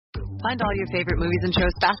Find all your favorite movies and shows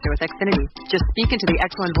faster with Xfinity. Just speak into the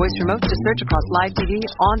X1 voice remote to search across live TV,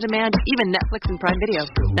 on-demand, even Netflix and Prime Video.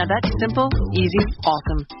 Now that's simple, easy,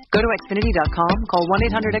 awesome. Go to Xfinity.com, call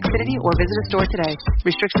 1-800-XFINITY, or visit a store today.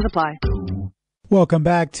 Restrictions apply. Welcome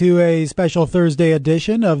back to a special Thursday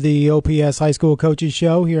edition of the OPS High School Coaches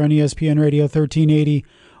Show here on ESPN Radio 1380,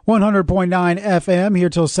 100.9 FM, here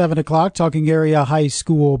till 7 o'clock, talking area high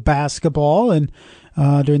school basketball. And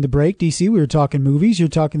during the break, DC, we were talking movies. You're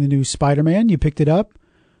talking the new Spider-Man. You picked it up.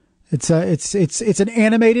 It's an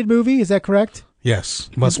animated movie. Is that correct? Yes,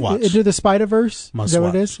 must watch. Into the Spider-Verse? Must Is that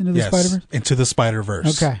watch. what it is? Into the Spider-Verse? Into the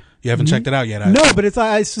Spider-Verse. Okay. You haven't checked it out yet? No, but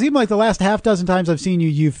it seemed like the last half dozen times I've seen you,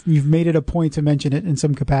 you've made it a point to mention it in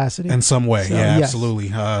some capacity. In some way, so, yeah, yes. Absolutely.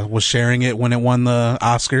 Was sharing it when it won the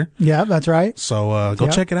Oscar. Yeah, that's right. So go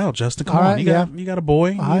check it out, Justin. Come on, right, you got a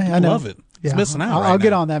boy. I love it. It's missing out. I'll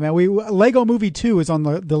get on that, man. Lego Movie 2 is on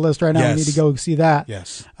the list right now. Yes. We need to go see that.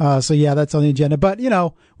 Yes. So yeah, that's on the agenda. But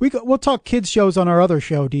we'll talk kids shows on our other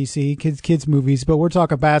show, DC, kids movies. But we're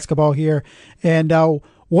talking basketball here, and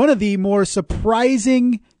one of the more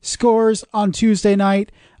surprising scores on Tuesday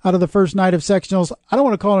night out of the first night of sectionals. I don't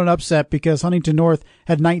want to call it an upset because Huntington North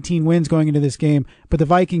had 19 wins going into this game, but the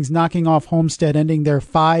Vikings knocking off Homestead, ending their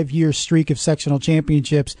 5-year streak of sectional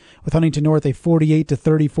championships with Huntington North a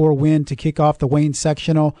 48-34 win to kick off the Wayne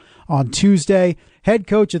sectional on Tuesday. Head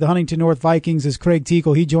coach of the Huntington North Vikings is Craig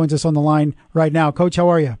Teagle. He joins us on the line right now. Coach, how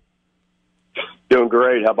are you? Doing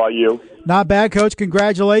great. How about you? Not bad, Coach.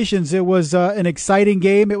 Congratulations. It was an exciting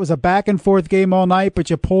game. It was a back-and-forth game all night, but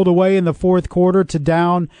you pulled away in the fourth quarter to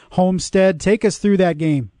down Homestead. Take us through that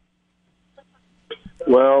game.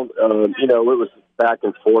 Well, it was back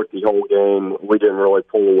and forth the whole game. We didn't really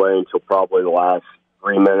pull away until probably the last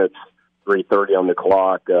 3 minutes, 3:30 on the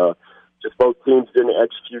clock. Just both teams didn't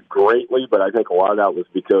execute greatly, but I think a lot of that was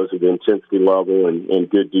because of the intensity level and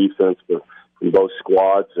good defense from both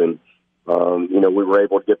squads. And we were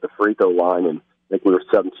able to get the free throw line, and I think we were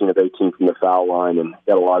 17 of 18 from the foul line and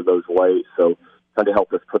got a lot of those late, so kind of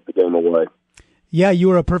helped us put the game away. Yeah, you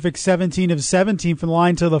were a perfect 17 of 17 from the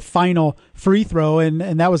line to the final free throw, and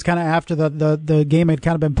that was kind of after the game had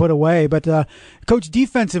kind of been put away. But, Coach,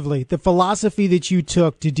 defensively, the philosophy that you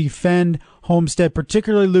took to defend Homestead,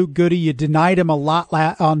 particularly Luke Goody, you denied him a lot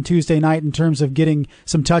on Tuesday night in terms of getting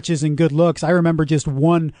some touches and good looks. I remember just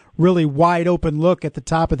one really wide-open look at the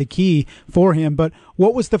top of the key for him. But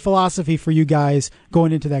what was the philosophy for you guys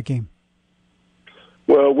going into that game?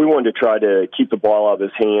 Well, we wanted to try to keep the ball out of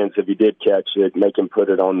his hands. If he did catch it, make him put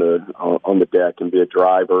it on the deck and be a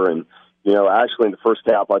driver. And actually in the first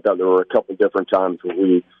half, I thought there were a couple different times where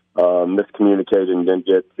we miscommunicated and didn't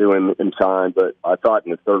get to him in time. But I thought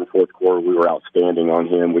in the third and fourth quarter we were outstanding on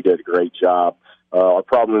him. We did a great job. Our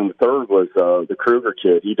problem in the third was the Kruger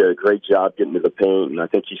kid. He did a great job getting to the paint, and I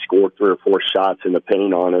think he scored 3 or 4 shots in the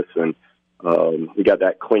paint on us. And we got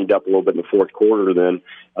that cleaned up a little bit in the fourth quarter. Then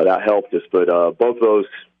that helped us. But both of those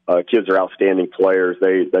kids are outstanding players.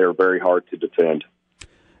 They are very hard to defend.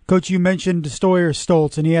 Coach, you mentioned Stoyer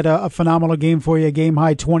Stoltz, and he had a phenomenal game for you, a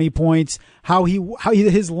game-high 20 points.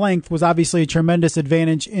 His length was obviously a tremendous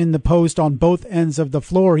advantage in the post on both ends of the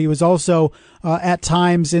floor. He was also at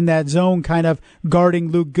times in that zone kind of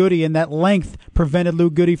guarding Luke Goody, and that length prevented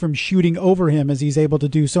Luke Goody from shooting over him as he's able to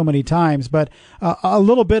do so many times. But a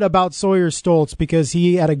little bit about Sawyer Stoltz, because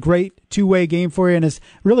he had a great two-way game for you and has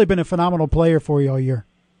really been a phenomenal player for you all year.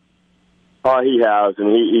 He has, and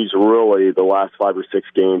he's really, the last 5 or 6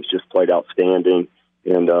 games, just played outstanding.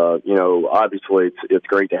 And, obviously it's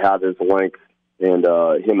great to have his length, and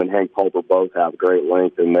him and Hank Pulver both have great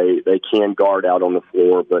length, and they can guard out on the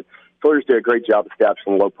floor. But Sawyer's did a great job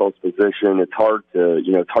establishing low post position. It's hard to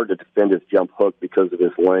defend his jump hook because of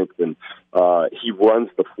his length, and he runs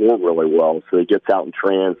the floor really well. So he gets out in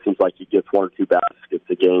trans. Seems like he gets 1 or 2 baskets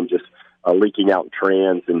a game just leaking out in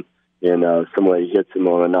trans, and somebody hits him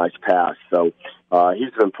on a nice pass. So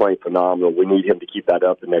he's been playing phenomenal. We need him to keep that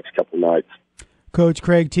up the next couple of nights. Coach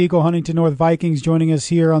Craig Teagle, Huntington North Vikings, joining us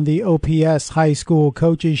here on the OPS High School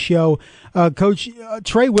Coaches Show. Coach,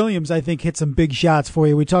 Trey Williams, I think, hit some big shots for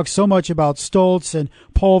you. We talked so much about Stoltz and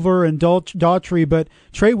Pulver and Daughtry, but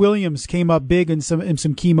Trey Williams came up big in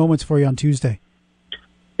some key moments for you on Tuesday.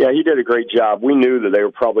 Yeah, he did a great job. We knew that they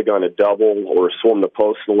were probably going to double or swarm the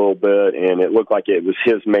post a little bit, and it looked like it was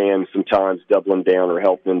his man sometimes doubling down or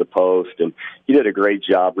helping in the post. And he did a great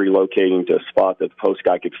job relocating to a spot that the post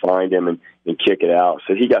guy could find him and kick it out.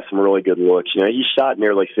 So he got some really good looks. He shot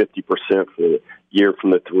nearly 50% for the year from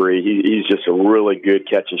the three. He's just a really good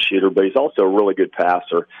catch and shooter, but he's also a really good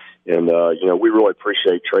passer. And, we really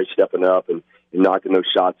appreciate Trey stepping up and knocking those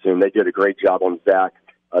shots in. They did a great job on Zach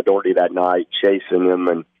Doherty that night, chasing him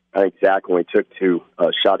and I think Zach only took 2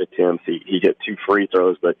 shot attempts. He hit 2 free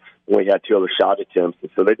throws, but only had 2 other shot attempts.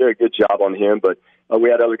 And so they did a good job on him, but we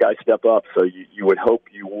had other guys step up. So you would hope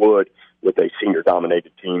you would with a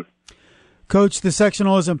senior-dominated team. Coach, the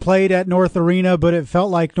sectional isn't played at North Arena, but it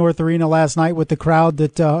felt like North Arena last night with the crowd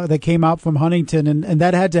that came out from Huntington, and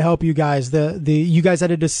that had to help you guys. You guys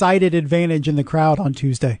had a decided advantage in the crowd on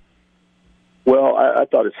Tuesday. Well, I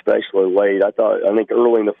thought especially late. I think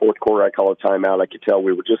early in the fourth quarter I called a timeout. I could tell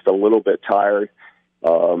we were just a little bit tired.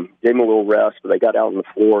 Gave them a little rest, but they got out on the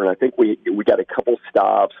floor, and I think we got a couple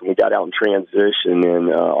stops, and we got out in transition,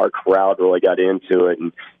 and our crowd really got into it,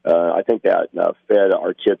 and I think that fed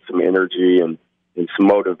our kids some energy and some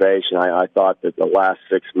motivation. I thought that the last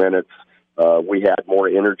 6 minutes we had more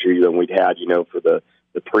energy than we'd had, for the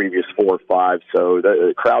previous 4 or 5. So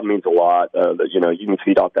the crowd means a lot. You can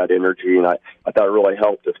feed off that energy, and I thought it really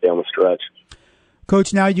helped us down the stretch.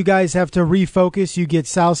 Coach, now you guys have to refocus. You get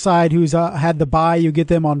Southside, who's had the bye. You get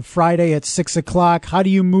them on Friday at 6 o'clock. How do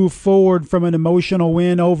you move forward from an emotional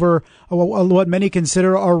win over what many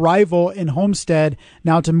consider a rival in Homestead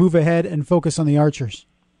now to move ahead and focus on the Archers?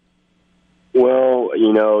 Well,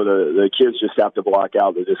 the kids just have to block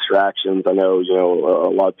out the distractions. I know,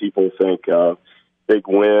 a lot of people think big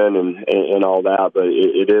win and all that, but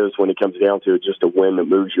it is, when it comes down to it, just a win that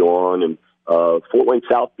moves you on. And Fort Wayne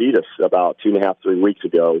South beat us about 2.5, 3 weeks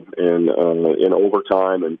ago in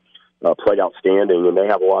overtime and played outstanding. And they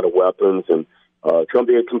have a lot of weapons, and it's going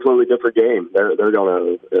to be a completely different game. They're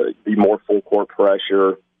going to be more full court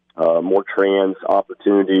pressure, more trans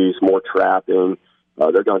opportunities, more trapping.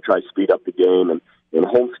 They're going to try to speed up the game. And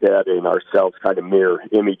Homestead and ourselves kind of mirror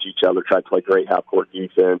image each other, try to play great half court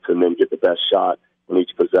defense, and then get the best shot on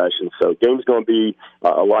each possession. So game's going to be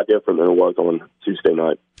a lot different than it was on Tuesday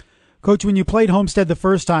night. Coach, when you played Homestead the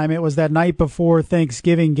first time, it was that night before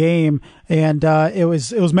Thanksgiving game, and it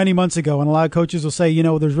was many months ago. And a lot of coaches will say,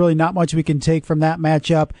 there's really not much we can take from that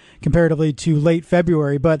matchup comparatively to late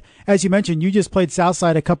February. But as you mentioned, you just played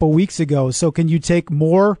Southside a couple weeks ago. So can you take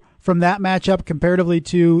more from that matchup comparatively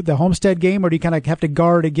to the Homestead game, or do you kind of have to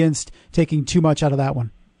guard against taking too much out of that one?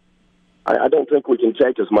 I don't think we can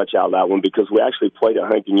take as much out of that one because we actually played at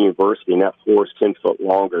Huntington University, and that floor is 10 foot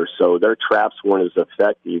longer, so their traps weren't as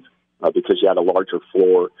effective. Because you had a larger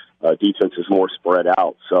floor, defense is more spread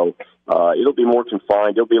out. So it'll be more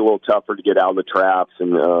confined. It'll be a little tougher to get out of the traps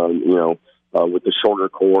and, with the shorter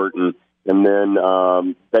court. And then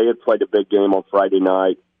they had played a big game on Friday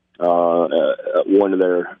night, one of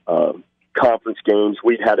their conference games.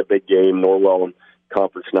 We'd had a big game, Norwell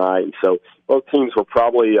conference night. And so both teams were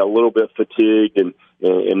probably a little bit fatigued and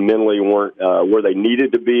mentally weren't where they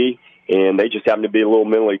needed to be. And they just happened to be a little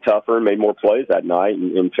mentally tougher and made more plays that night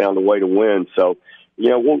and found a way to win. So,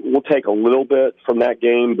 we'll take a little bit from that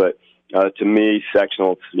game, but to me,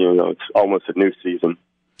 sectional, it's almost a new season.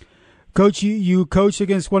 Coach, you coached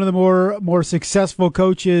against one of the more successful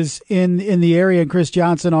coaches in the area, Chris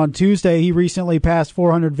Johnson, on Tuesday. He recently passed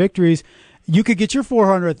 400 victories. You could get your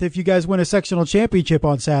 400th if you guys win a sectional championship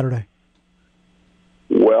on Saturday.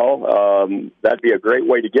 Well, that'd be a great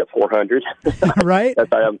way to get 400. Right? I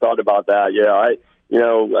haven't thought about that. Yeah,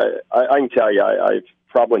 I can tell you, I've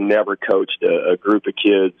probably never coached a group of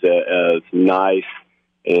kids as nice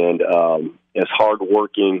and as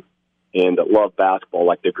hardworking and that love basketball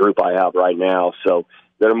like the group I have right now. So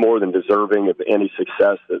they're more than deserving of any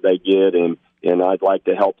success that they get, and I'd like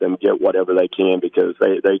to help them get whatever they can because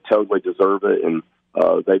they totally deserve it, and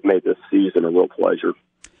they've made this season a real pleasure.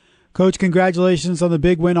 Coach, congratulations on the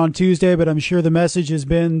big win on Tuesday, but I'm sure the message has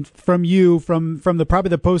been from you, from probably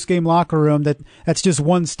the post-game locker room, that's just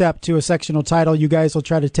one step to a sectional title. You guys will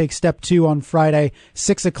try to take step 2 on Friday,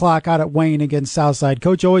 6 o'clock out at Wayne against Southside.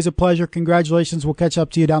 Coach, always a pleasure. Congratulations. We'll catch up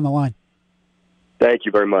to you down the line. Thank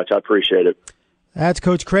you very much. I appreciate it. That's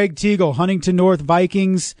Coach Craig Teagle, Huntington North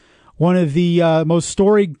Vikings, one of the most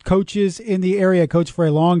storied coaches in the area, coached for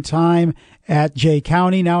a long time at Jay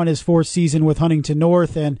County, now in his 4th season with Huntington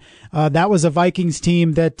North. And that was a Vikings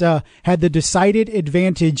team that had the decided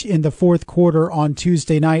advantage in the fourth quarter on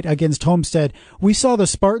Tuesday night against Homestead. We saw the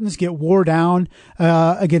Spartans get wore down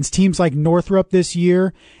against teams like Northrop this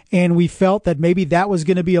year, and we felt that maybe that was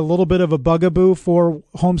going to be a little bit of a bugaboo for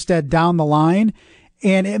Homestead down the line.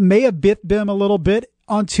 And it may have bit them a little bit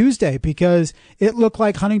on Tuesday because it looked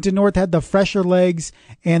like Huntington North had the fresher legs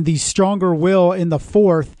and the stronger will in the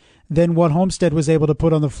fourth than what Homestead was able to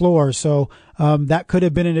put on the floor. So that could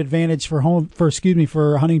have been an advantage for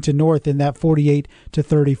Huntington North in that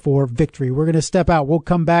 48-34 victory. We're going to step out. We'll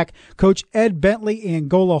come back. Coach Ed Bentley and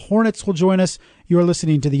Angola Hornets will join us. You're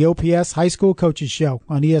listening to the OPS High School Coaches Show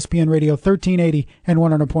on ESPN Radio 1380 and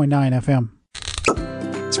 100.9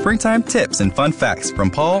 FM. Springtime tips and fun facts from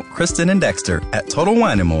Paul, Kristen, and Dexter at Total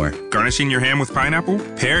Wine & More. Garnishing your ham with pineapple?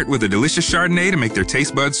 Pair it with a delicious Chardonnay to make their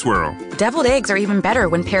taste buds swirl. Deviled eggs are even better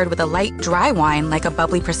when paired with a light, dry wine like a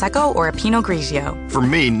bubbly Prosecco or a Pinot Grigio. For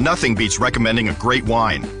me, nothing beats recommending a great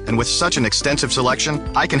wine. And with such an extensive selection,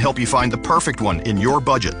 I can help you find the perfect one in your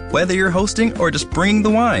budget. Whether you're hosting or just bringing the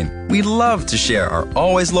wine, we love to share our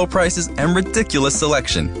always low prices and ridiculous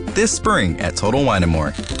selection this spring at Total Wine &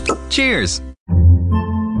 More. Cheers!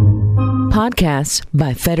 Podcasts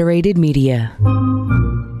by Federated Media.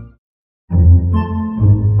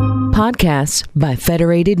 Podcasts by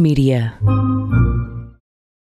Federated Media.